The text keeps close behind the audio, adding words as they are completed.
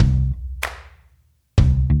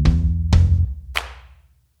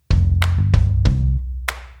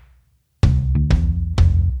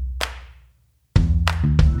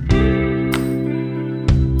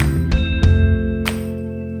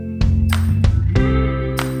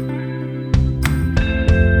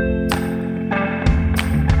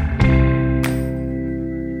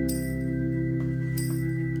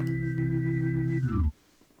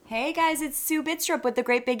guys, it's Sue Bitstrup with the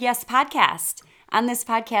Great Big Yes podcast. On this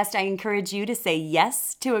podcast, I encourage you to say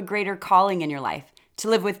yes to a greater calling in your life, to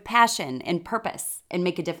live with passion and purpose and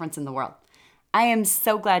make a difference in the world. I am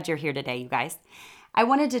so glad you're here today, you guys. I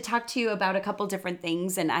wanted to talk to you about a couple different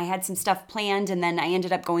things, and I had some stuff planned, and then I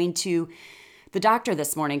ended up going to the doctor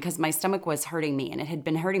this morning because my stomach was hurting me, and it had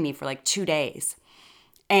been hurting me for like 2 days.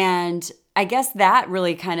 And I guess that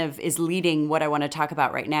really kind of is leading what I want to talk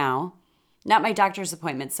about right now. Not my doctor's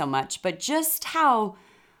appointment so much, but just how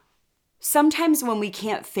sometimes when we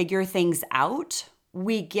can't figure things out,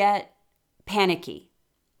 we get panicky,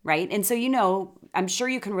 right? And so, I'm sure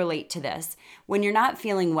you can relate to this. When you're not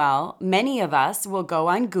feeling well, many of us will go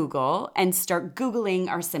on Google and start Googling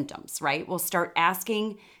our symptoms, right? We'll start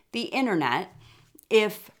asking the internet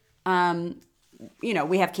if,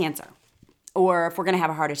 we have cancer, or if we're going to have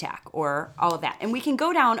a heart attack, or all of that. And we can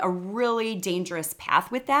go down a really dangerous path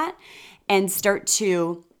with that and start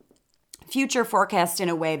to future forecast in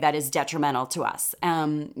a way that is detrimental to us.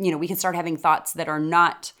 We can start having thoughts that are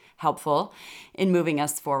not helpful in moving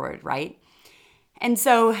us forward, right? And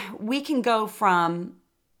so we can go from,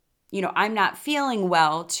 I'm not feeling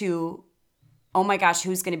well to, oh my gosh,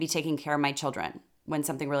 who's going to be taking care of my children when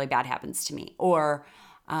something really bad happens to me? Or,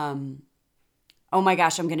 oh my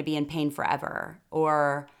gosh, I'm going to be in pain forever.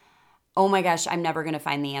 Or, oh my gosh, I'm never going to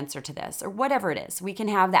find the answer to this, or whatever it is. We can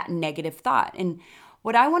have that negative thought. And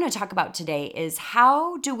what I want to talk about today is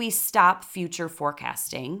how do we stop future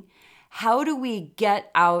forecasting? How do we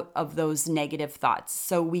get out of those negative thoughts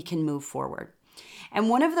so we can move forward? And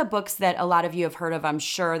one of the books that a lot of you have heard of, I'm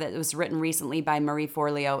sure, that was written recently by Marie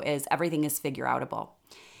Forleo is Everything is Figureoutable.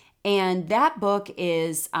 And that book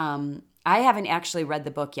is, I haven't actually read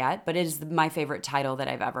the book yet, but it is my favorite title that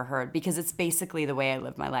I've ever heard because it's basically the way I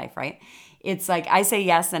live my life, right? It's like I say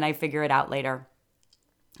yes and I figure it out later.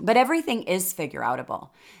 But everything is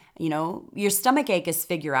figureoutable. Your stomach ache is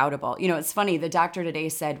figureoutable. It's funny, the doctor today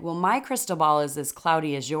said, well, my crystal ball is as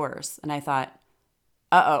cloudy as yours. And I thought,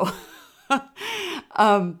 uh-oh.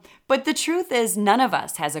 But the truth is none of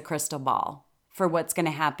us has a crystal ball for what's going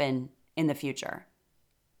to happen in the future.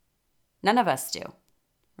 None of us do.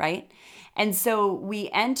 Right? And so we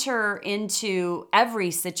enter into every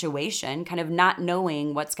situation kind of not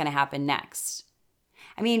knowing what's going to happen next.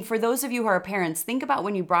 I mean, for those of you who are parents, think about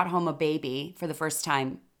when you brought home a baby for the first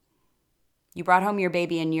time. You brought home your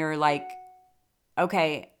baby and you're like,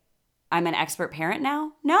 okay, I'm an expert parent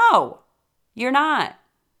now? No, you're not.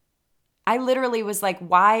 I literally was like,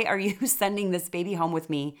 why are you sending this baby home with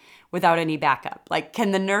me without any backup? Like,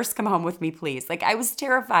 can the nurse come home with me, please? Like, I was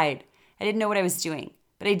terrified. I didn't know what I was doing.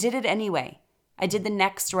 But I did it anyway. I did the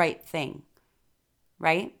next right thing,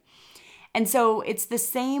 right? And so it's the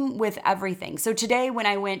same with everything. So today when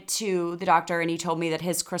I went to the doctor and he told me that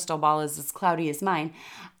his crystal ball is as cloudy as mine,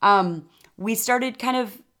 we started kind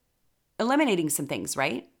of eliminating some things,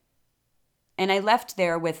 right? And I left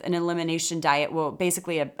there with an elimination diet, well,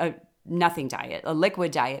 basically a nothing diet, a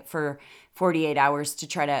liquid diet for 48 hours to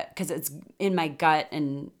try to, because it's in my gut.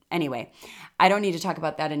 And anyway, I don't need to talk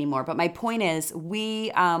about that anymore. But my point is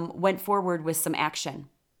we went forward with some action.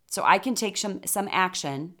 So I can take some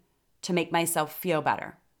action to make myself feel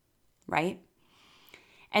better, right?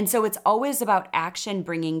 And so it's always about action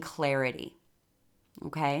bringing clarity,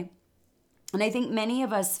 okay? And I think many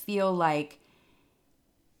of us feel like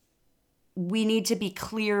we need to be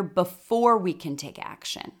clear before we can take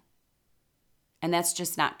action. And that's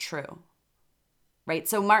just not true, right?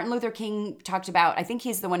 So Martin Luther King talked about, I think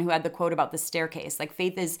he's the one who had the quote about the staircase. Like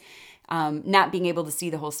faith is not being able to see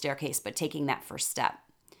the whole staircase, but taking that first step.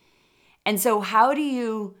 And so how do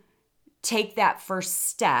you take that first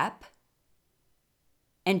step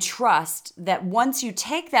and trust that once you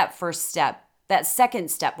take that first step, that second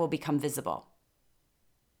step will become visible?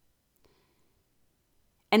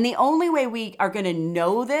 And the only way we are going to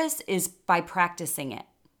know this is by practicing it.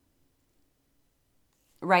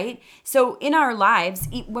 Right? So in our lives,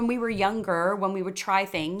 when we were younger, when we would try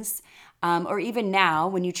things, or even now,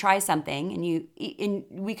 when you try something, and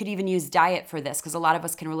we could even use diet for this, because a lot of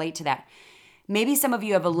us can relate to that. Maybe some of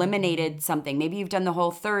you have eliminated something. Maybe you've done the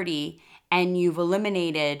Whole30 and you've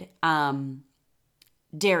eliminated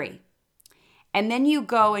dairy. And then you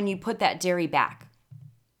go and you put that dairy back.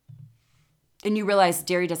 And you realize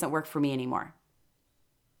dairy doesn't work for me anymore.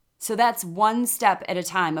 So that's one step at a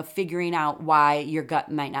time of figuring out why your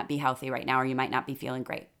gut might not be healthy right now, or you might not be feeling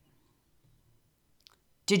great.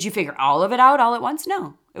 Did you figure all of it out all at once?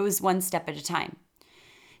 No, it was one step at a time.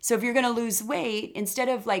 So if you're going to lose weight, instead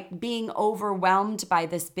of like being overwhelmed by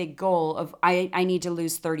this big goal of I need to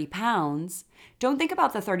lose 30 pounds, don't think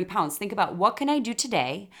about the 30 pounds. Think about what can I do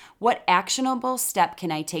today? What actionable step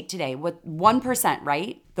can I take today? What 1%,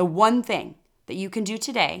 right? The one thing that you can do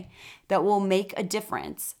today that will make a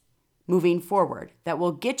difference moving forward, that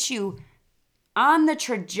will get you on the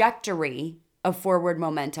trajectory of forward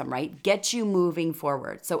momentum, right? Get you moving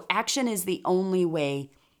forward. So action is the only way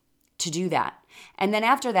to do that. And then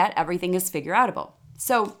after that, everything is figure outable.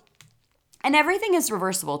 So, and everything is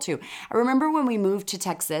reversible too. I remember when we moved to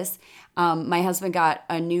Texas, my husband got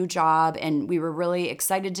a new job and we were really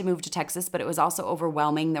excited to move to Texas, but it was also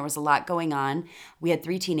overwhelming. There was a lot going on. We had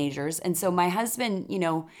 3 teenagers. And so my husband,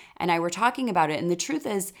 and I were talking about it. And the truth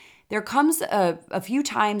is, there comes a few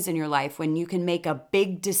times in your life when you can make a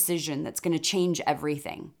big decision that's going to change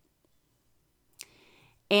everything.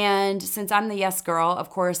 And since I'm the yes girl, of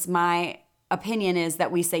course, my opinion is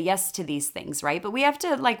that we say yes to these things, right? But we have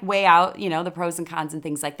to like weigh out, the pros and cons and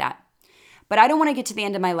things like that. But I don't want to get to the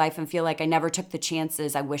end of my life and feel like I never took the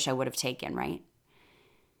chances I wish I would have taken, right?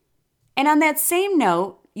 And on that same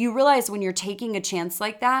note, you realize when you're taking a chance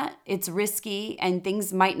like that, it's risky and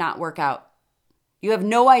things might not work out. You have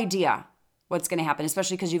no idea what's going to happen,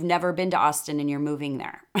 especially because you've never been to Austin and you're moving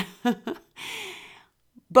there.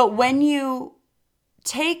 But when you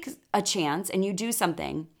take a chance and you do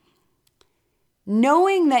something,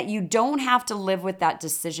 knowing that you don't have to live with that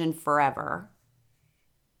decision forever.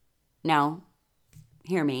 Now,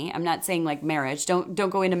 hear me. I'm not saying like marriage. Don't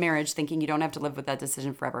go into marriage thinking you don't have to live with that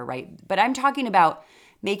decision forever, right? But I'm talking about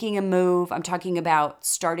making a move. I'm talking about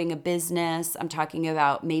starting a business. I'm talking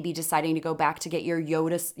about maybe deciding to go back to get your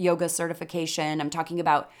yoga certification. I'm talking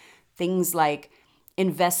about things like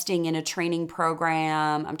investing in a training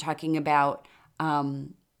program. I'm talking about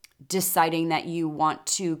deciding that you want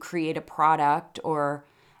to create a product or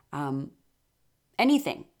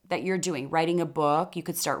anything that you're doing, writing a book. You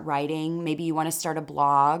could start writing. Maybe you want to start a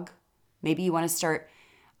blog. Maybe you want to start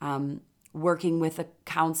working with a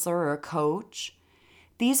counselor or a coach.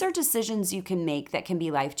 These are decisions you can make that can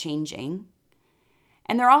be life-changing.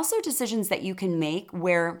 And there are also decisions that you can make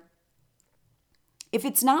where if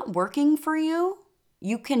it's not working for you,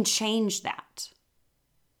 you can change that.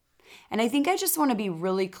 And I think I just want to be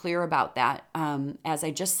really clear about that. As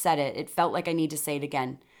I just said it, it felt like I need to say it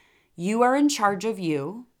again. You are in charge of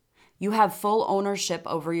you. You have full ownership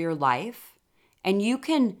over your life. And you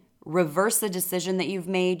can reverse the decision that you've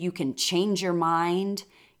made. You can change your mind.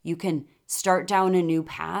 You can start down a new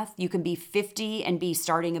path. You can be 50 and be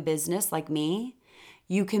starting a business like me.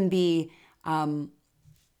 You can be have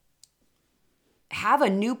a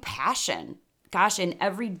new passion, gosh, in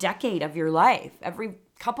every decade of your life, every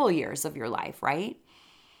couple of years of your life, right?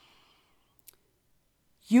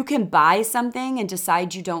 You can buy something and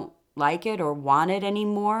decide you don't like it or want it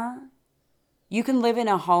anymore. You can live in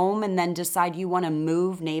a home and then decide you want to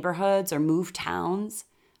move neighborhoods or move towns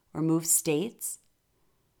or move states.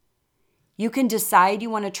 You can decide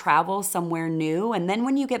you want to travel somewhere new, and then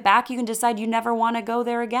when you get back, you can decide you never want to go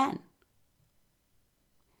there again.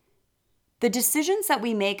 The decisions that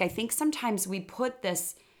we make, I think sometimes we put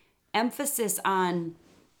this emphasis on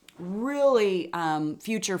really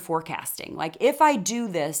future forecasting. Like, if I do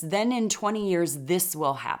this, then in 20 years, this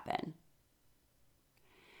will happen.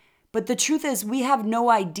 But the truth is, we have no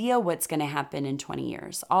idea what's going to happen in 20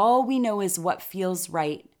 years. All we know is what feels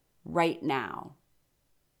right now.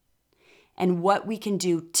 And what we can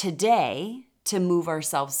do today to move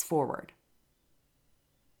ourselves forward.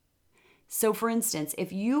 So for instance,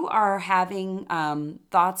 if you are having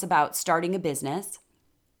thoughts about starting a business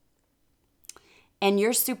and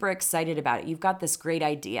you're super excited about it, you've got this great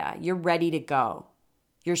idea, you're ready to go,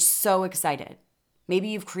 you're so excited. Maybe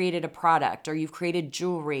you've created a product or you've created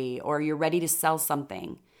jewelry or you're ready to sell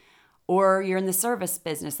something. Or you're in the service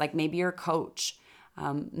business, like maybe you're a coach.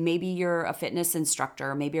 Maybe you're a fitness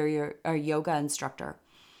instructor. Maybe you're a yoga instructor.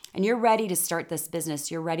 And you're ready to start this business.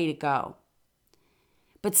 You're ready to go.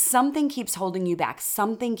 But something keeps holding you back.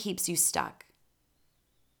 Something keeps you stuck.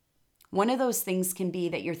 One of those things can be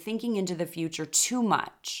that you're thinking into the future too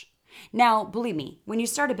much. Now, believe me, when you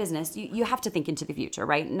start a business, you have to think into the future,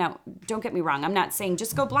 right? Now, don't get me wrong. I'm not saying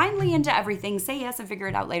just go blindly into everything, say yes and figure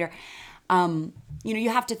it out later. You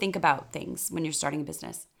have to think about things when you're starting a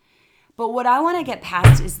business. But what I want to get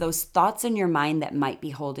past is those thoughts in your mind that might be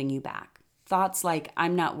holding you back. Thoughts like,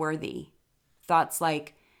 I'm not worthy. Thoughts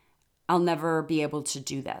like, I'll never be able to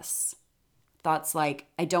do this. Thoughts like,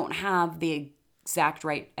 I don't have the exact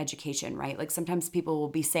right education, right? Like sometimes people will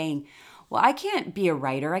be saying, well, I can't be a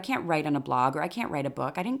writer. I can't write on a blog, or I can't write a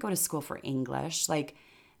book. I didn't go to school for English.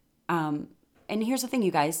 And And here's the thing,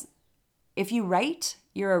 you guys. If you write,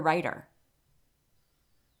 you're a writer.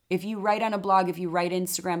 If you write on a blog, if you write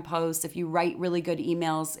Instagram posts, if you write really good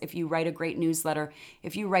emails, if you write a great newsletter,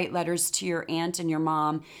 if you write letters to your aunt and your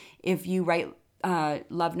mom, if you write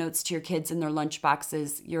love notes to your kids in their lunch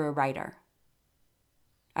boxes, you're a writer.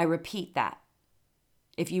 I repeat that.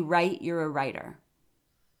 If you write, you're a writer.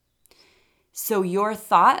 So your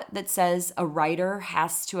thought that says a writer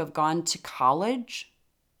has to have gone to college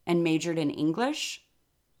and majored in English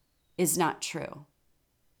is not true.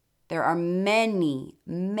 There are many,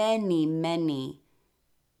 many, many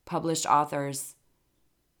published authors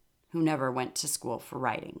who never went to school for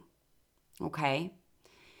writing. Okay?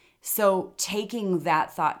 So taking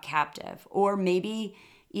that thought captive, or maybe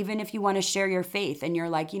even if you want to share your faith and you're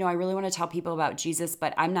like, I really want to tell people about Jesus,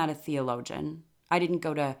 but I'm not a theologian. I didn't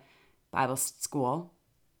go to Bible school.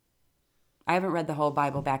 I haven't read the whole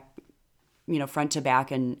Bible back, front to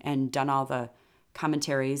back and done all the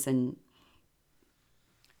commentaries and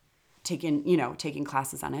taking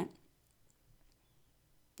classes on it.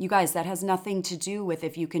 You guys, that has nothing to do with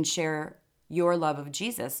if you can share your love of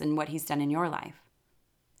Jesus and what he's done in your life,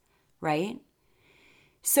 right?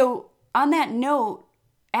 So on that note,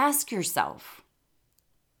 ask yourself,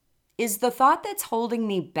 is the thought that's holding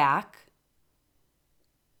me back,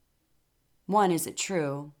 one, is it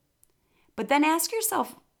true? But then ask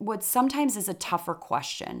yourself what sometimes is a tougher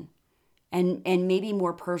question and maybe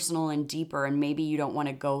more personal and deeper, and maybe you don't want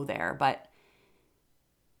to go there. But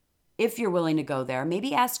if you're willing to go there,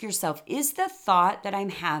 maybe ask yourself, is the thought that I'm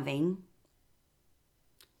having,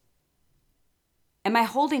 am I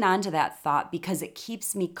holding on to that thought because it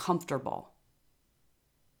keeps me comfortable?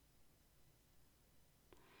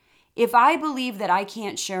 If I believe that I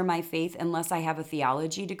can't share my faith unless I have a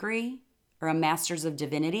theology degree or a master's of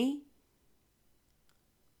divinity,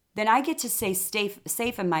 then I get to stay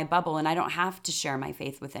safe in my bubble and I don't have to share my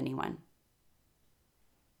faith with anyone.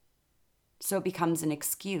 So it becomes an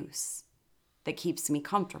excuse that keeps me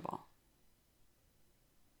comfortable.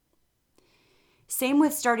 Same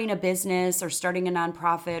with starting a business or starting a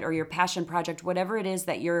nonprofit or your passion project, whatever it is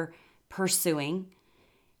that you're pursuing.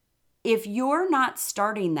 If you're not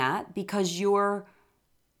starting that because you're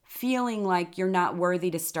feeling like you're not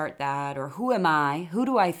worthy to start that, or who am I? Who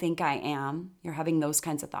do I think I am? You're having those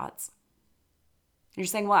kinds of thoughts. You're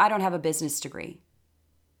saying, well, I don't have a business degree.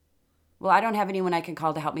 Well, I don't have anyone I can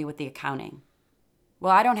call to help me with the accounting.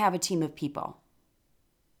 Well, I don't have a team of people.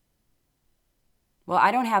 Well,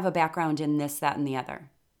 I don't have a background in this, that, and the other.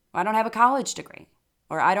 Well, I don't have a college degree,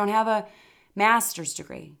 or I don't have a master's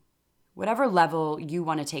degree. Whatever level you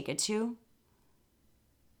want to take it to,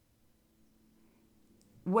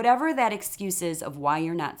 whatever that excuse is of why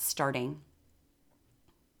you're not starting,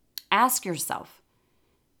 ask yourself,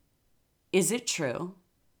 is it true?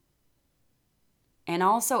 And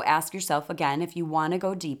also ask yourself, again, if you want to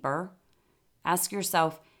go deeper, ask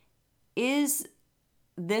yourself, is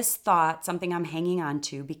this thought something I'm hanging on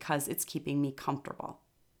to because it's keeping me comfortable?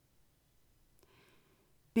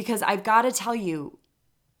 Because I've got to tell you,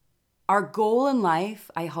 our goal in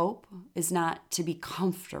life, I hope, is not to be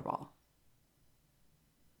comfortable.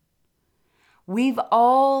 We've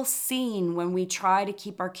all seen when we try to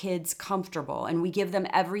keep our kids comfortable and we give them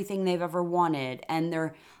everything they've ever wanted and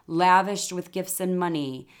they're lavished with gifts and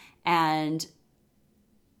money, and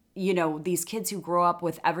these kids who grow up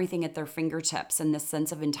with everything at their fingertips and this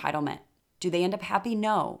sense of entitlement. Do they end up happy?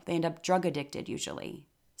 No. They end up drug addicted usually.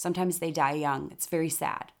 Sometimes they die young. It's very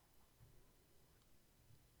sad.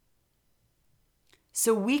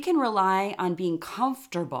 So we can rely on being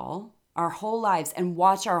comfortable our whole lives and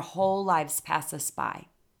watch our whole lives pass us by.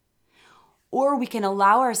 Or we can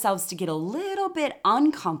allow ourselves to get a little bit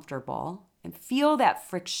uncomfortable and feel that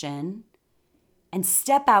friction and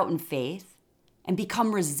step out in faith and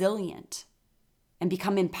become resilient and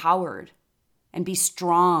become empowered and be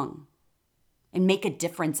strong and make a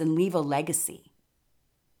difference and leave a legacy.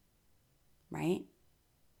 Right?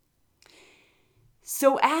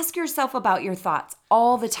 So ask yourself about your thoughts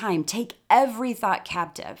all the time. Take every thought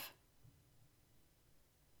captive.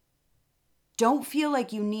 Don't feel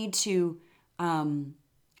like you need to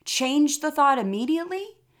change the thought immediately,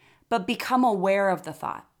 but become aware of the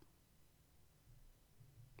thought.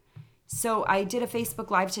 So I did a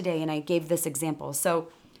Facebook Live today and I gave this example. So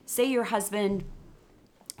say your husband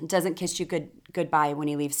doesn't kiss you goodbye when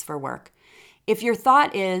he leaves for work. If your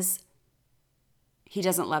thought is, he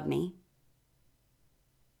doesn't love me,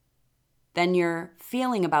 then your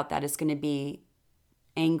feeling about that is going to be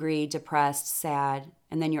angry, depressed, sad,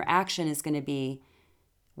 and then your action is going to be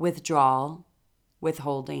withdrawal,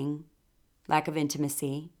 withholding, lack of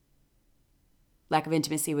intimacy. Lack of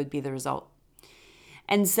intimacy would be the result.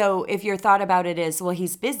 And so if your thought about it is, well,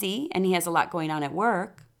 he's busy and he has a lot going on at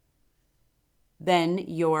work, then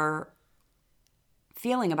your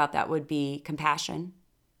feeling about that would be compassion,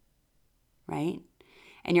 right?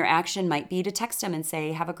 And your action might be to text him and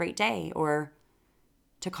say, have a great day, or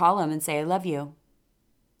to call him and say, I love you.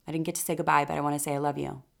 I didn't get to say goodbye, but I want to say I love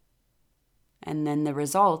you. And then the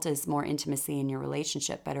result is more intimacy in your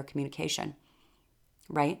relationship, better communication,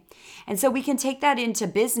 right? And so we can take that into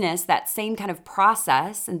business, that same kind of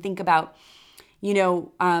process, and think about,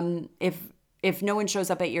 if no one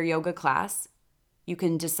shows up at your yoga class, you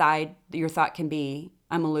can decide, your thought can be,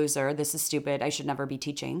 I'm a loser, this is stupid, I should never be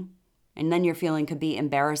teaching. And then your feeling could be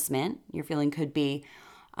embarrassment. Your feeling could be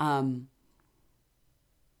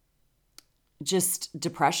just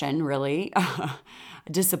depression, really,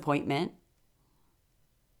 disappointment.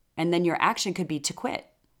 And then your action could be to quit.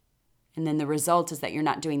 And then the result is that you're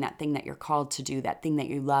not doing that thing that you're called to do, that thing that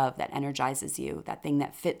you love, that energizes you, that thing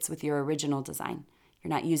that fits with your original design. You're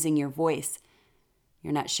not using your voice.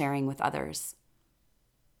 You're not sharing with others.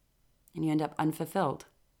 And you end up unfulfilled.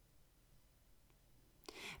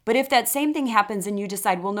 But if that same thing happens and you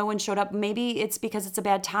decide, well, no one showed up, maybe it's because it's a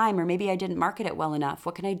bad time, or maybe I didn't market it well enough.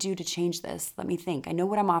 What can I do to change this? Let me think. I know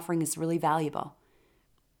what I'm offering is really valuable.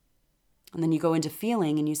 And then you go into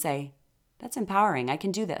feeling and you say, that's empowering. I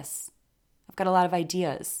can do this. I've got a lot of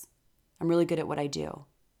ideas. I'm really good at what I do.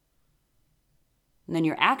 And then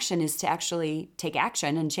your action is to actually take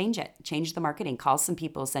action and change it. Change the marketing. Call some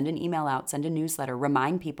people. Send an email out. Send a newsletter.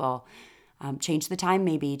 Remind people. Change the time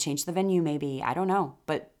maybe. Change the venue maybe. I don't know.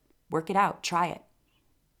 But work it out. Try it.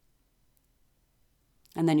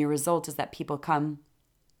 And then your result is that people come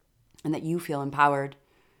and that you feel empowered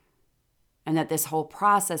and that this whole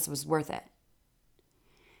process was worth it.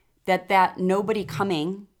 That nobody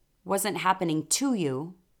coming wasn't happening to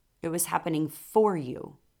you. It was happening for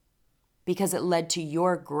you because it led to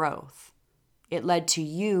your growth. It led to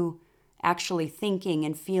you actually thinking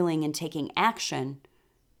and feeling and taking action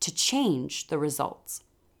to change the results.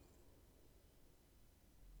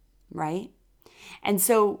 Right? And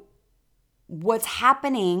so what's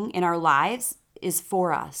happening in our lives is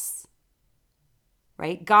for us.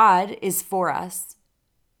 Right? God is for us.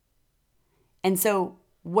 And so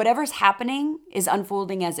whatever's happening is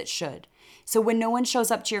unfolding as it should. So when no one shows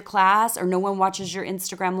up to your class, or no one watches your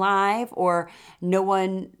Instagram live, or no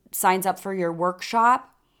one signs up for your workshop,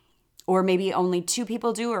 or maybe only 2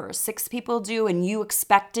 people do or 6 people do, and you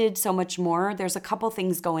expected so much more, there's a couple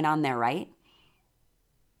things going on there, right?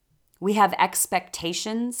 We have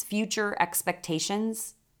expectations, future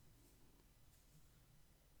expectations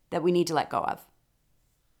that we need to let go of.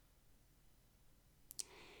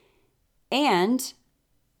 And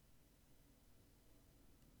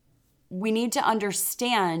we need to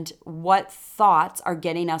understand what thoughts are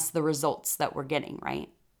getting us the results that we're getting, right?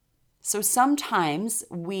 So sometimes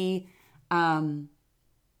we fail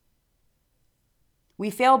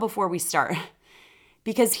before we start.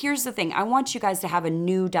 Because here's the thing, I want you guys to have a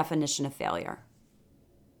new definition of failure.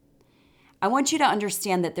 I want you to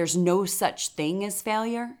understand that there's no such thing as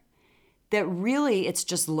failure, that really it's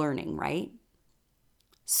just learning, right?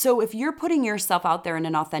 So if you're putting yourself out there in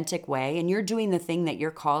an authentic way and you're doing the thing that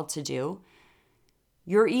you're called to do,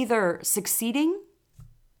 you're either succeeding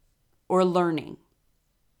or learning.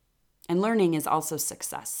 And learning is also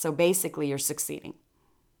success. So basically you're succeeding.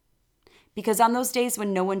 Because on those days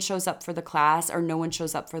when no one shows up for the class or no one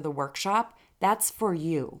shows up for the workshop, that's for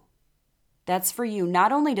you. That's for you,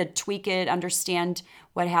 not only to tweak it, understand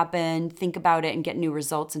what happened, think about it and get new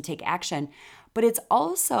results and take action, but it's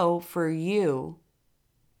also for you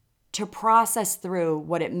to process through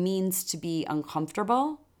what it means to be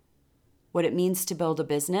uncomfortable, what it means to build a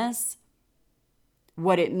business,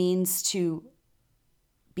 what it means to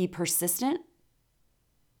be persistent,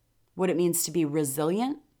 what it means to be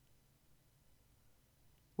resilient,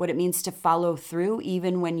 what it means to follow through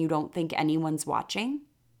even when you don't think anyone's watching,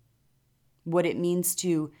 what it means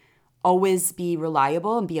to always be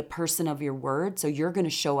reliable and be a person of your word. So you're going to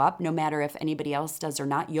show up no matter if anybody else does or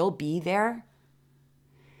not. You'll be there.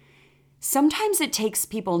 Sometimes it takes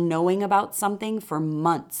people knowing about something for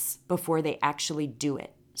months before they actually do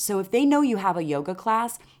it. So if they know you have a yoga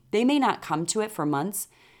class, they may not come to it for months,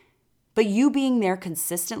 but you being there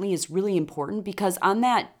consistently is really important because on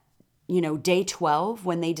that, day 12,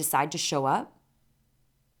 when they decide to show up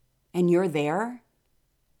and you're there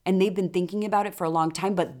and they've been thinking about it for a long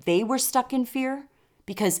time, but they were stuck in fear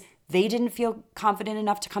because they didn't feel confident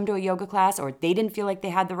enough to come to a yoga class, or they didn't feel like they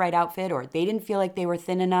had the right outfit, or they didn't feel like they were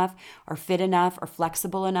thin enough or fit enough or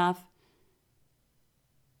flexible enough.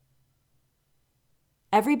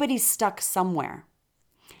 Everybody's stuck somewhere.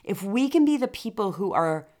 if we can be the people who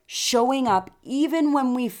are showing up even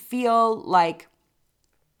when we feel like,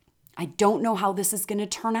 I don't know how this is going to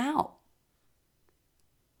turn out.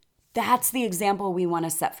 That's the example we want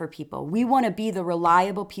to set for people. We want to be the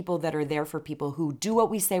reliable people that are there for people, who do what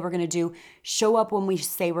we say we're going to do, show up when we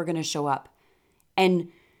say we're going to show up, and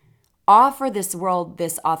offer this world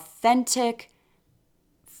this authentic,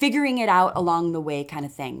 figuring it out along the way kind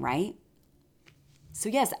of thing, right? So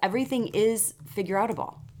yes, everything is figure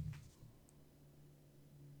outable.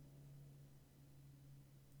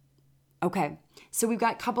 Okay, so we've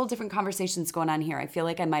got a couple different conversations going on here. I feel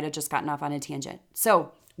like I might have just gotten off on a tangent.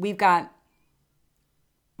 So we're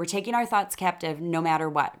taking our thoughts captive no matter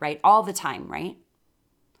what, right? All the time, right?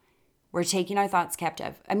 We're taking our thoughts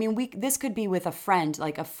captive. I mean, this could be with a friend.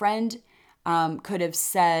 Like a friend could have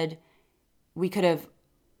said, we could have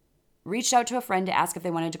reached out to a friend to ask if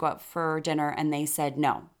they wanted to go out for dinner, and they said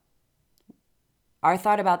no. Our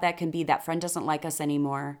thought about that can be, that friend doesn't like us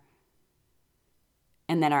anymore.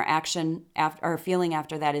 And then our action, our feeling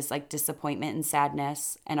after that is like disappointment and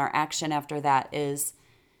sadness. And our action after that is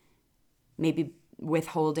maybe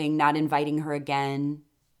withholding, not inviting her again.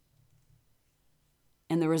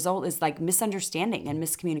 And the result is like misunderstanding and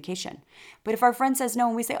miscommunication. But if our friend says no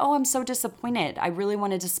and we say, oh, I'm so disappointed, I really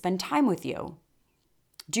wanted to spend time with you.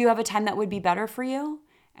 Do you have a time that would be better for you?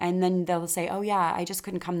 And then they'll say, oh yeah, I just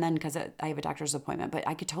couldn't come then because I have a doctor's appointment, but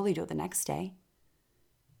I could totally do it the next day.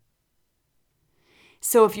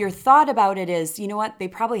 So if your thought about it is, you know what, they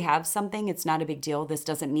probably have something, it's not a big deal, this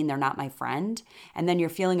doesn't mean they're not my friend. And then your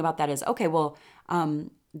feeling about that is, okay, well,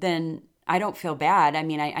 then I don't feel bad. I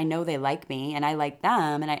mean, I know they like me and I like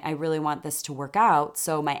them, and I really want this to work out.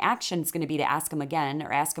 So my action is going to be to ask them again,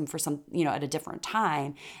 or ask them for some, at a different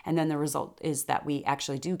time. And then the result is that we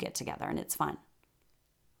actually do get together and it's fun,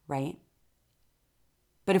 right?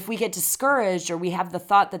 But if we get discouraged or we have the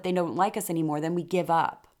thought that they don't like us anymore, then we give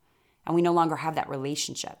up. And we no longer have that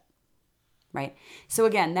relationship, right? So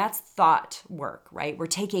again, that's thought work, right? We're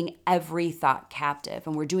taking every thought captive,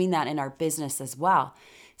 and we're doing that in our business as well.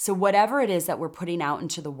 So whatever it is that we're putting out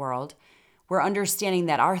into the world, we're understanding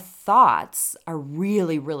that our thoughts are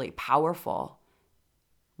really, really powerful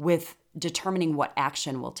with determining what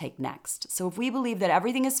action we'll take next. So if we believe that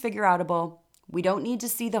everything is figure outable, we don't need to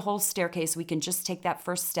see the whole staircase, we can just take that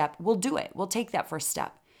first step, we'll do it. We'll take that first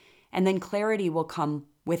step. And then clarity will come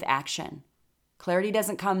with action. Clarity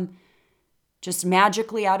doesn't come just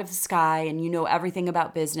magically out of the sky and you know everything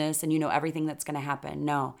about business and you know everything that's going to happen.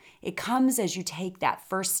 No, it comes as you take that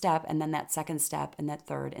first step and then that second step and that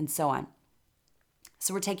third and so on.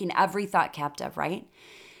 So we're taking every thought captive, right?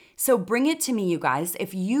 So bring it to me, you guys.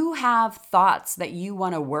 If you have thoughts that you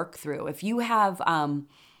want to work through, if you have,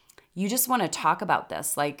 you just want to talk about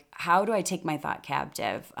this, like, how do I take my thought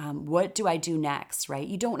captive? What do I do next, right?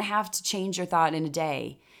 You don't have to change your thought in a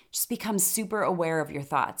day. Just become super aware of your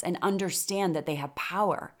thoughts and understand that they have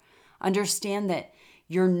power. Understand that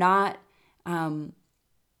you're not,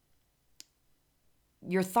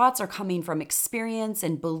 your thoughts are coming from experience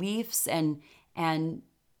and beliefs and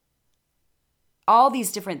all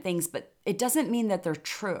these different things, but it doesn't mean that they're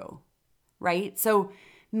true, right? So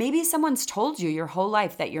maybe someone's told you your whole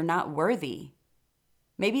life that you're not worthy.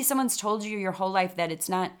 Maybe someone's told you your whole life that it's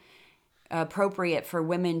not appropriate for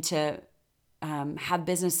women to have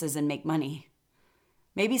businesses and make money.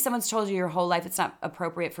 Maybe someone's told you your whole life it's not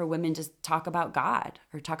appropriate for women to talk about God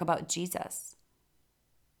or talk about Jesus.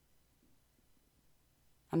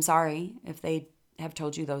 I'm sorry if they have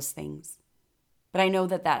told you those things, but I know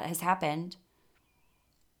that that has happened.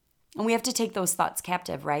 And we have to take those thoughts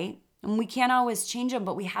captive, right? And we can't always change them,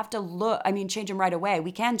 but we have to change them right away.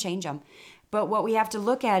 We can change them. But what we have to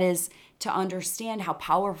look at is to understand how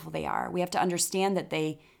powerful they are. We have to understand that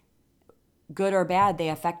they, good or bad, they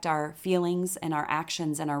affect our feelings and our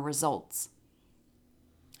actions and our results.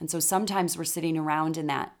 And so sometimes we're sitting around in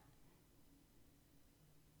that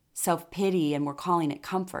self-pity and we're calling it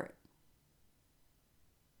comfort.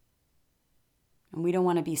 And we don't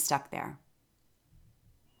want to be stuck there.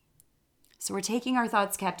 So we're taking our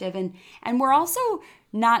thoughts captive and we're also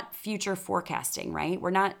not future forecasting, right? We're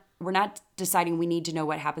not deciding we need to know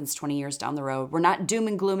what happens 20 years down the road. We're not doom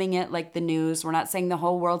and glooming it like the news. We're not saying the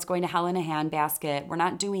whole world's going to hell in a handbasket. We're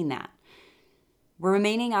not doing that. We're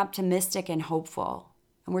remaining optimistic and hopeful,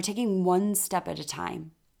 and we're taking one step at a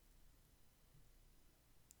time.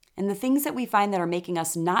 And the things that we find that are making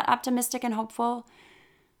us not optimistic and hopeful,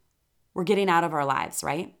 we're getting out of our lives,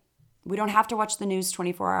 right? We don't have to watch the news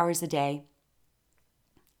 24 hours a day.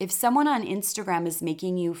 If someone on Instagram is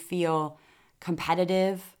making you feel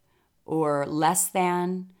competitive or less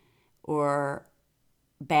than or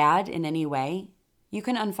bad in any way, You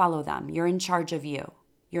can unfollow them. You're in charge of you.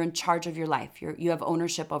 You're in charge of your life. You have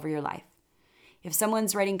ownership over your life. If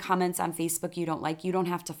someone's writing comments on Facebook you don't like, you don't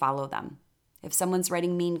have to follow them. If someone's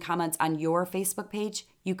writing mean comments on your Facebook page,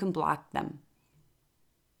 you can block them.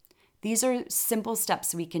 These are simple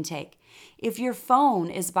steps we can take. If your phone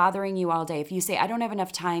is bothering you all day, if you say, I don't have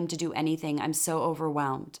enough time to do anything, I'm so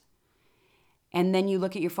overwhelmed, and then you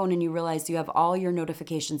look at your phone and you realize you have all your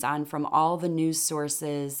notifications on from all the news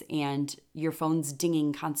sources and your phone's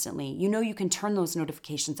dinging constantly, you can turn those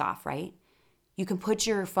notifications off, right? You can put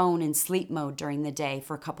your phone in sleep mode during the day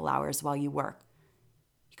for a couple hours while you work.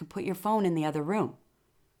 You can put your phone in the other room,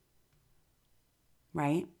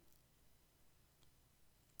 right?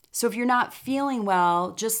 So if you're not feeling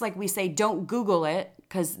well, just like we say, don't Google it,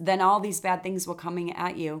 because then all these bad things will coming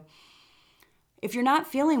at you. If you're not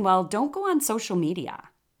feeling well, don't go on social media.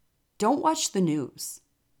 Don't watch the news,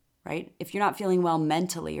 right? If you're not feeling well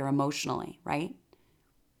mentally or emotionally, right?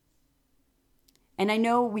 And I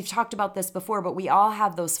know we've talked about this before, but we all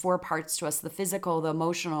have those 4 parts to us: the physical, the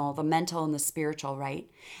emotional, the mental, and the spiritual, right?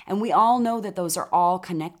 And we all know that those are all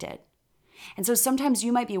connected. And so sometimes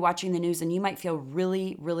you might be watching the news and you might feel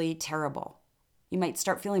really, really terrible. You might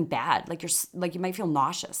start feeling bad, like you might feel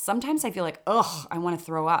nauseous. Sometimes I feel like, I want to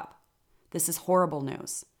throw up. This is horrible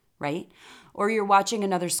news, right? Or you're watching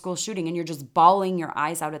another school shooting and you're just bawling your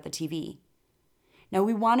eyes out at the TV. Now,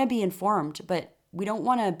 we want to be informed, but we don't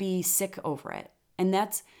want to be sick over it. And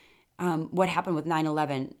that's what happened with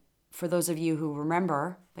 9/11. For those of you who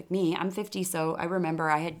remember, like me, I'm 50, so I remember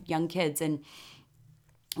I had young kids and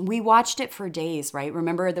we watched it for days, right?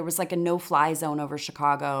 Remember, there was like a no-fly zone over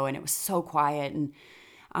Chicago and it was so quiet.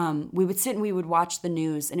 And we would sit and we would watch the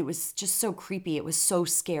news and it was just so creepy. It was so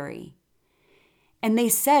scary. And they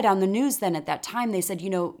said on the news then at that time, they said,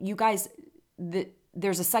 you guys,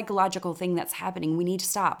 there's a psychological thing that's happening. We need to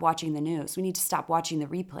stop watching the news. We need to stop watching the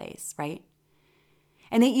replays, right?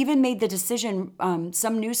 And they even made the decision,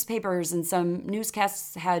 some newspapers and some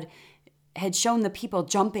newscasts had shown the people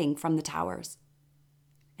jumping from the towers.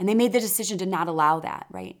 And they made the decision to not allow that,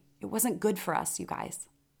 right? It wasn't good for us, you guys.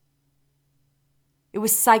 It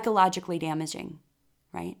was psychologically damaging,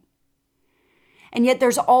 right? And yet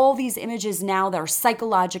there's all these images now that are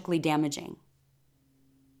psychologically damaging.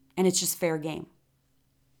 And it's just fair game.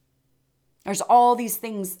 There's all these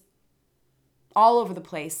things all over the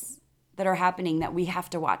place that are happening that we have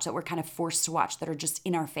to watch, that we're kind of forced to watch, that are just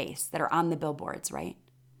in our face, that are on the billboards, right?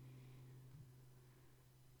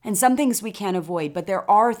 And some things we can't avoid, but there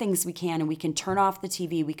are things we can, and we can turn off the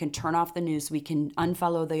TV, we can turn off the news, we can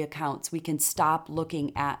unfollow the accounts, we can stop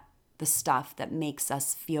looking at the stuff that makes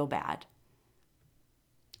us feel bad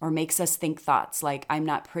or makes us think thoughts like I'm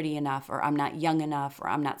not pretty enough, or I'm not young enough, or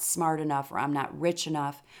I'm not smart enough, or I'm not rich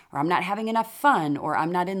enough, or I'm not having enough fun, or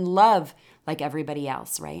I'm not in love like everybody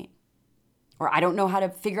else, right? Or I don't know how to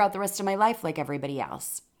figure out the rest of my life like everybody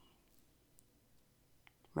else.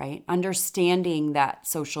 Right? Understanding that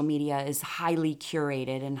social media is highly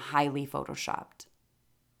curated and highly photoshopped.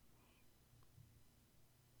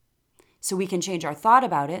 So we can change our thought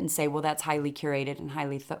about it and say, well, that's highly curated and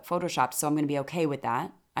highly photoshopped, so I'm going to be okay with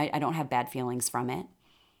that. I don't have bad feelings from it.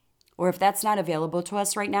 Or if that's not available to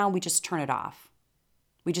us right now, we just turn it off.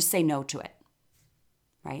 We just say no to it.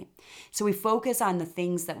 Right? So we focus on the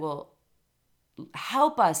things that will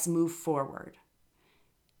help us move forward.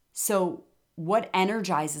 So what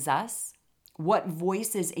energizes us? What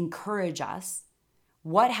voices encourage us?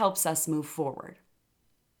 What helps us move forward?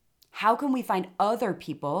 How can we find other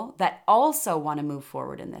people that also want to move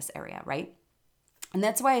forward in this area, right? And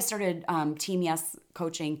that's why I started Team Yes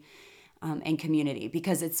Coaching and Community,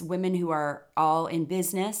 because it's women who are all in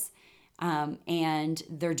business and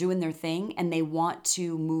they're doing their thing and they want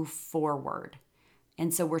to move forward.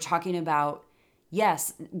 And so we're talking about,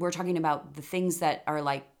 we're talking about the things that are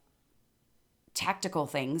like tactical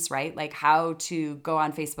things, right? Like how to go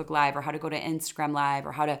on Facebook Live, or how to go to Instagram Live,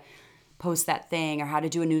 or how to post that thing, or how to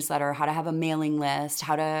do a newsletter, how to have a mailing list,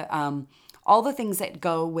 how to, all the things that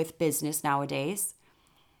go with business nowadays.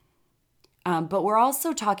 But we're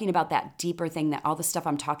also talking about that deeper thing, that all the stuff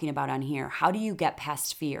I'm talking about on here. How do you get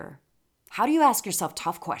past fear? How do you ask yourself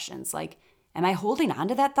tough questions? Like, am I holding on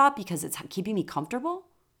to that thought because it's keeping me comfortable?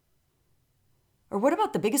 Or what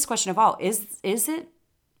about the biggest question of all? Is it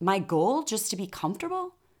my goal just to be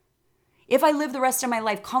comfortable? If I live the rest of my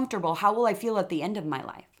life comfortable, how will I feel at the end of my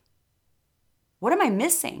life? What am I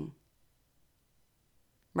missing?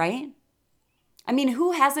 Right? I mean,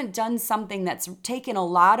 who hasn't done something that's taken a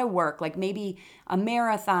lot of work, like maybe a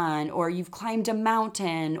marathon, or you've climbed a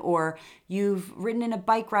mountain, or you've ridden in a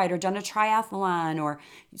bike ride, or done a triathlon, or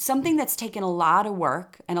something that's taken a lot of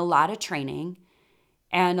work and a lot of training,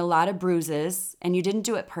 and a lot of bruises, and you didn't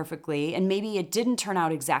do it perfectly, and maybe it didn't turn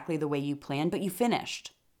out exactly the way you planned, but you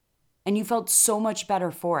finished. And you felt so much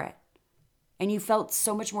better for it. And you felt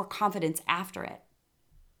so much more confidence after it.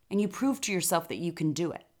 And you proved to yourself that you can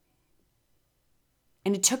do it.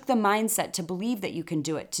 And it took the mindset to believe that you can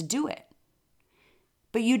do it, to do it.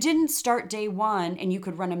 But you didn't start day one and you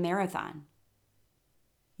could run a marathon.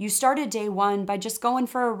 You started day one by just going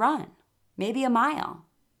for a run, maybe a mile.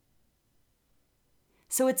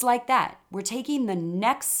 So it's like that. We're taking the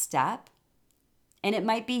next step, and it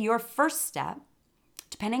might be your first step,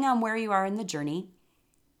 depending on where you are in the journey.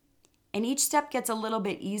 And each step gets a little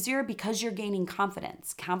bit easier because you're gaining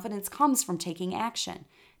confidence. Confidence comes from taking action.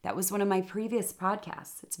 That was one of my previous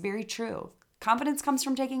podcasts. It's very true. Confidence comes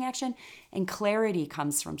from taking action, and clarity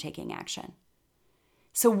comes from taking action.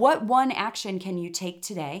 So what one action can you take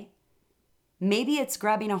today? Maybe it's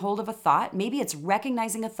grabbing a hold of a thought. Maybe it's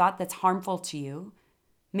recognizing a thought that's harmful to you.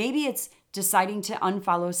 Maybe it's deciding to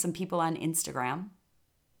unfollow some people on Instagram.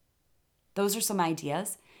 Those are some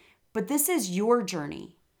ideas. But this is your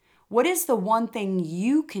journey. What is the one thing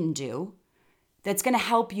you can do that's going to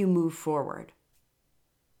help you move forward?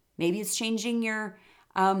 Maybe it's changing your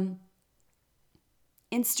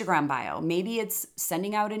Instagram bio. Maybe it's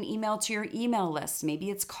sending out an email to your email list. Maybe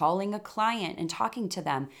it's calling a client and talking to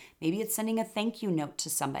them. Maybe it's sending a thank you note to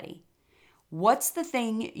somebody. What's the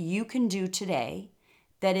thing you can do today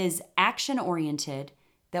that is action-oriented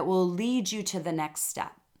that will lead you to the next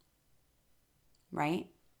step? Right?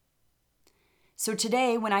 So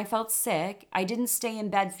today, when I felt sick, I didn't stay in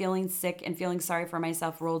bed feeling sick and feeling sorry for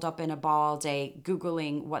myself, rolled up in a ball all day,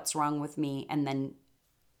 Googling what's wrong with me, and then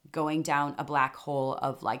going down a black hole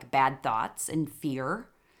of like bad thoughts and fear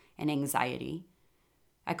and anxiety.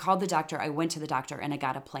 I called the doctor, I went to the doctor, and I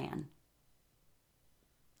got a plan.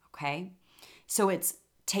 Okay? So it's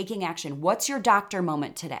taking action. What's your doctor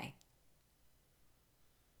moment today?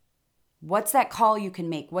 What's that call you can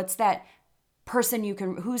make? What's that person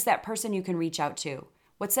who's that person you can reach out to?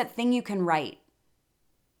 What's that thing you can write?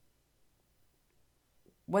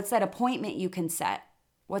 What's that appointment you can set?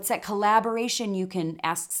 What's that collaboration you can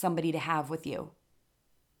ask somebody to have with you?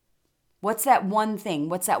 What's that one thing?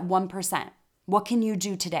 What's that 1%? What can you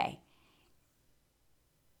do today?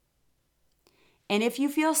 And if you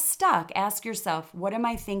feel stuck, ask yourself, what am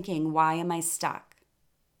I thinking? Why am I stuck?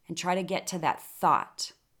 And try to get to that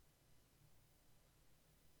thought.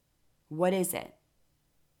 What is it?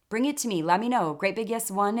 Bring it to me. Let me know.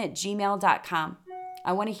 greatbigyes1@gmail.com.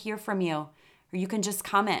 I want to hear from you. Or you can just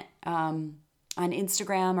comment on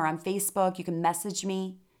Instagram or on Facebook. You can message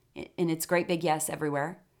me, and it's Great Big Yes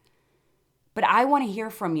everywhere. But I want to hear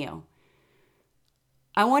from you.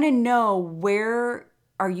 I want to know, where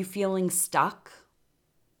are you feeling stuck?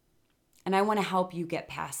 And I want to help you get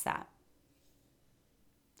past that.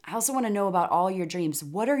 I also want to know about all your dreams.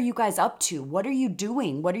 What are you guys up to? What are you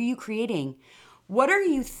doing? What are you creating? What are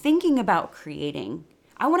you thinking about creating?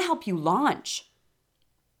 I want to help you launch.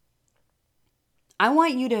 I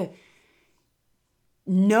want you to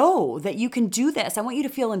know that you can do this. I want you to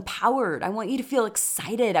feel empowered. I want you to feel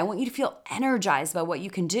excited. I want you to feel energized by what you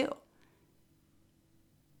can do.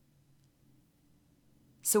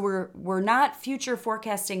 So we're not future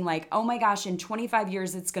forecasting like, oh my gosh, in 25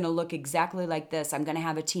 years, it's going to look exactly like this. I'm going to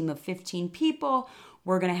have a team of 15 people.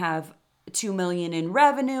 We're going to have 2 million in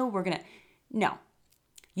revenue. No.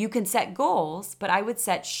 You can set goals, but I would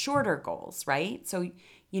set shorter goals, right? So,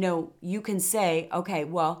 you can say, okay,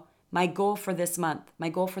 well, my goal for this month, my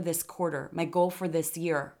goal for this quarter, my goal for this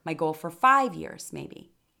year, my goal for 5 years,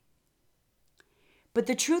 maybe. But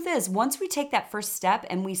the truth is, once we take that first step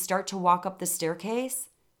and we start to walk up the staircase,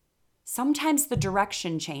 sometimes the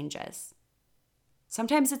direction changes.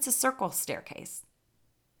 Sometimes it's a circle staircase.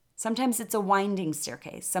 Sometimes it's a winding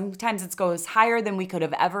staircase. Sometimes it goes higher than we could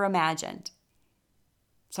have ever imagined.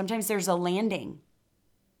 Sometimes there's a landing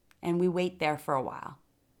and we wait there for a while.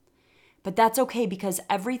 But that's okay, because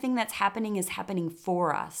everything that's happening is happening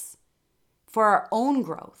for us, for our own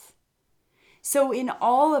growth. So in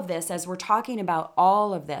all of this, as we're talking about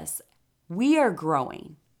all of this, we are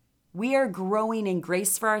growing. We are growing in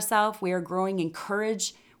grace for ourselves. We are growing in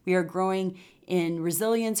courage. We are growing in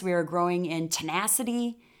resilience. We are growing in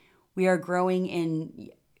tenacity. We are growing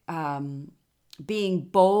in being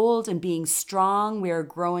bold and being strong. We are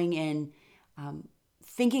growing in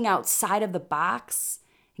thinking outside of the box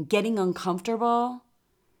and getting uncomfortable.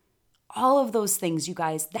 All of those things, you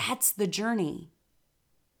guys, that's the journey.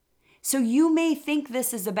 So you may think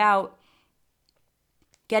this is about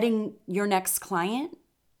getting your next client.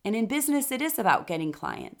 And in business, it is about getting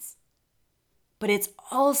clients. But it's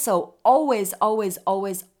also always, always,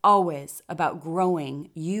 always, always about growing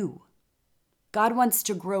you. God wants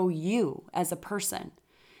to grow you as a person.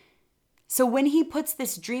 So when he puts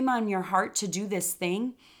this dream on your heart to do this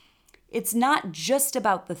thing, it's not just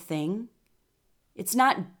about the thing. It's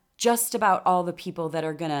not just about all the people that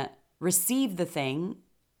are going to receive the thing.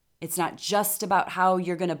 It's not just about how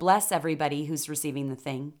you're going to bless everybody who's receiving the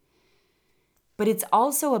thing. But it's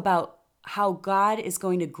also about how God is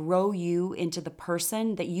going to grow you into the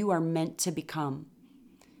person that you are meant to become.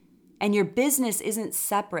 And your business isn't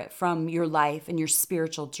separate from your life and your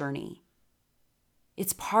spiritual journey.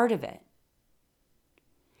 It's part of it.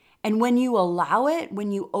 And when you allow it,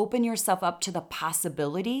 when you open yourself up to the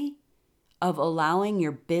possibility of allowing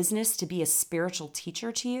your business to be a spiritual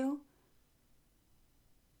teacher to you,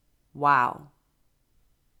 wow.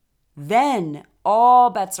 Then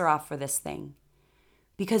all bets are off for this thing.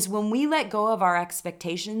 Because when we let go of our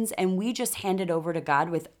expectations and we just hand it over to God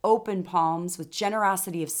with open palms, with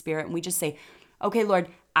generosity of spirit, and we just say, okay, Lord,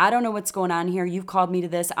 I don't know what's going on here. You've called me to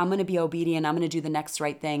this. I'm going to be obedient. I'm going to do the next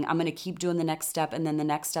right thing. I'm going to keep doing the next step and then the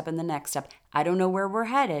next step and the next step. I don't know where we're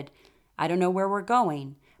headed. I don't know where we're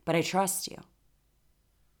going, but I trust you.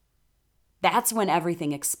 That's when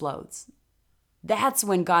everything explodes. That's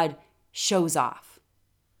when God shows off.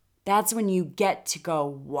 That's when you get to go,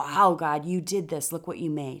 wow, God, you did this. Look what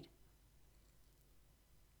you made.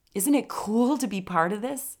 Isn't it cool to be part of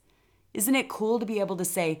this? Isn't it cool to be able to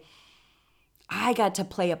say, I got to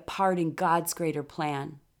play a part in God's greater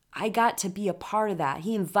plan. I got to be a part of that.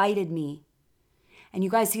 He invited me. And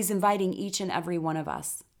you guys, he's inviting each and every one of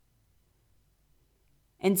us.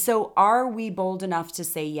 And so are we bold enough to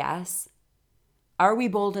say yes? Are we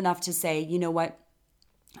bold enough to say, you know what?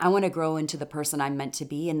 I want to grow into the person I'm meant to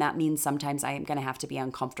be, and that means sometimes I am going to have to be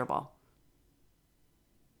uncomfortable.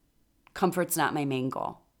 Comfort's not my main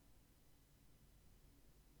goal.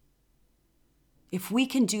 If we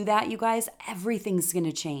can do that, you guys, everything's going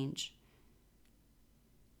to change.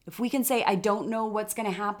 If we can say, I don't know what's going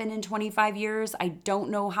to happen in 25 years, I don't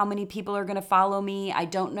know how many people are going to follow me, I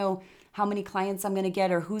don't know how many clients I'm going to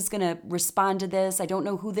get or who's going to respond to this, I don't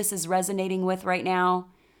know who this is resonating with right now,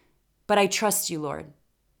 but I trust you, Lord.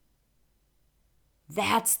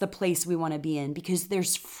 That's the place we want to be in because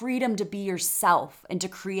there's freedom to be yourself and to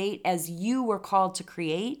create as you were called to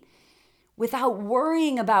create without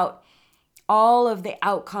worrying about all of the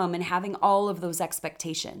outcome and having all of those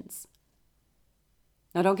expectations.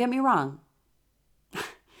 Now, don't get me wrong.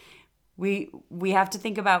 We have to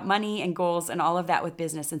think about money and goals and all of that with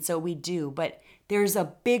business, and so we do. But there's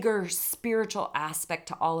a bigger spiritual aspect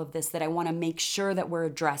to all of this that I want to make sure that we're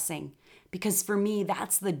addressing. Because for me,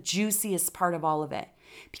 that's the juiciest part of all of it.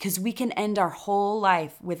 Because we can end our whole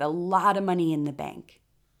life with a lot of money in the bank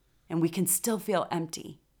and we can still feel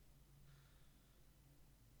empty.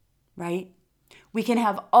 Right? We can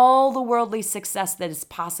have all the worldly success that is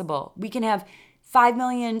possible. We can have 5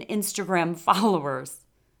 million Instagram followers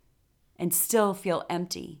and still feel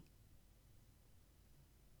empty.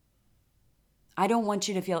 I don't want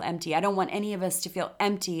you to feel empty. I don't want any of us to feel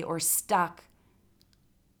empty or stuck.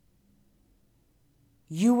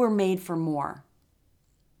 You were made for more.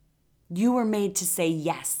 You were made to say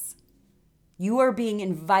yes. You are being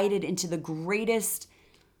invited into the greatest,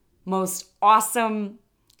 most awesome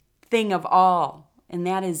thing of all, and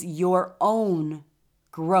that is your own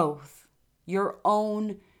growth, your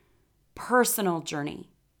own personal journey.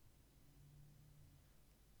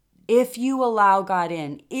 If you allow God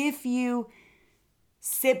in, if you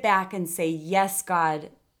sit back and say, yes, God,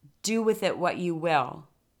 do with it what you will,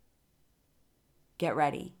 get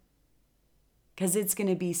ready. Because it's going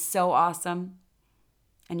to be so awesome.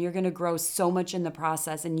 And you're going to grow so much in the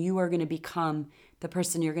process. And you are going to become the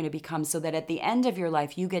person you're going to become. So that at the end of your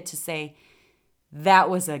life, you get to say,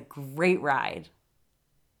 that was a great ride.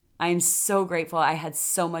 I am so grateful. I had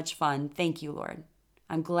so much fun. Thank you, Lord.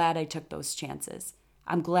 I'm glad I took those chances.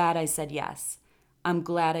 I'm glad I said yes. I'm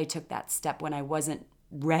glad I took that step when I wasn't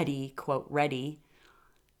ready, quote, ready.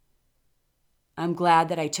 I'm glad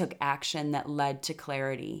that I took action that led to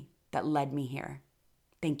clarity, that led me here.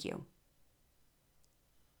 Thank you.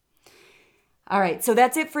 All right, so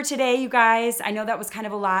that's it for today, you guys. I know that was kind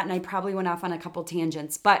of a lot, and I probably went off on a couple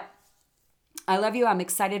tangents, but I love you. I'm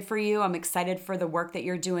excited for you. I'm excited for the work that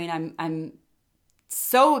you're doing. I'm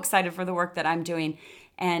so excited for the work that I'm doing,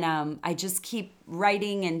 and I just keep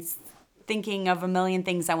writing and thinking of a million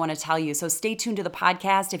things I want to tell you. So stay tuned to the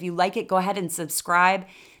podcast. If you like it, go ahead and subscribe.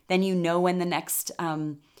 Then you know when the next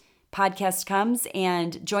podcast comes,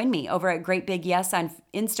 and join me over at Great Big Yes on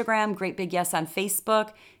Instagram, Great Big Yes on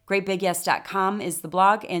Facebook, greatbigyes.com is the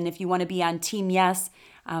blog. And if you want to be on Team Yes,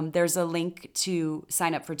 there's a link to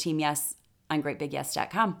sign up for Team Yes on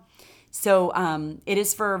greatbigyes.com. So it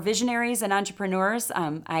is for visionaries and entrepreneurs.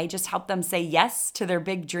 I just help them say yes to their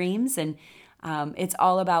big dreams, and it's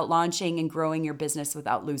all about launching and growing your business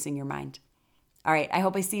without losing your mind. All right, I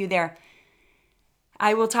hope I see you there.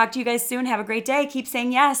 I will talk to you guys soon. Have a great day. Keep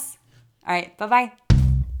saying yes. All right, bye-bye.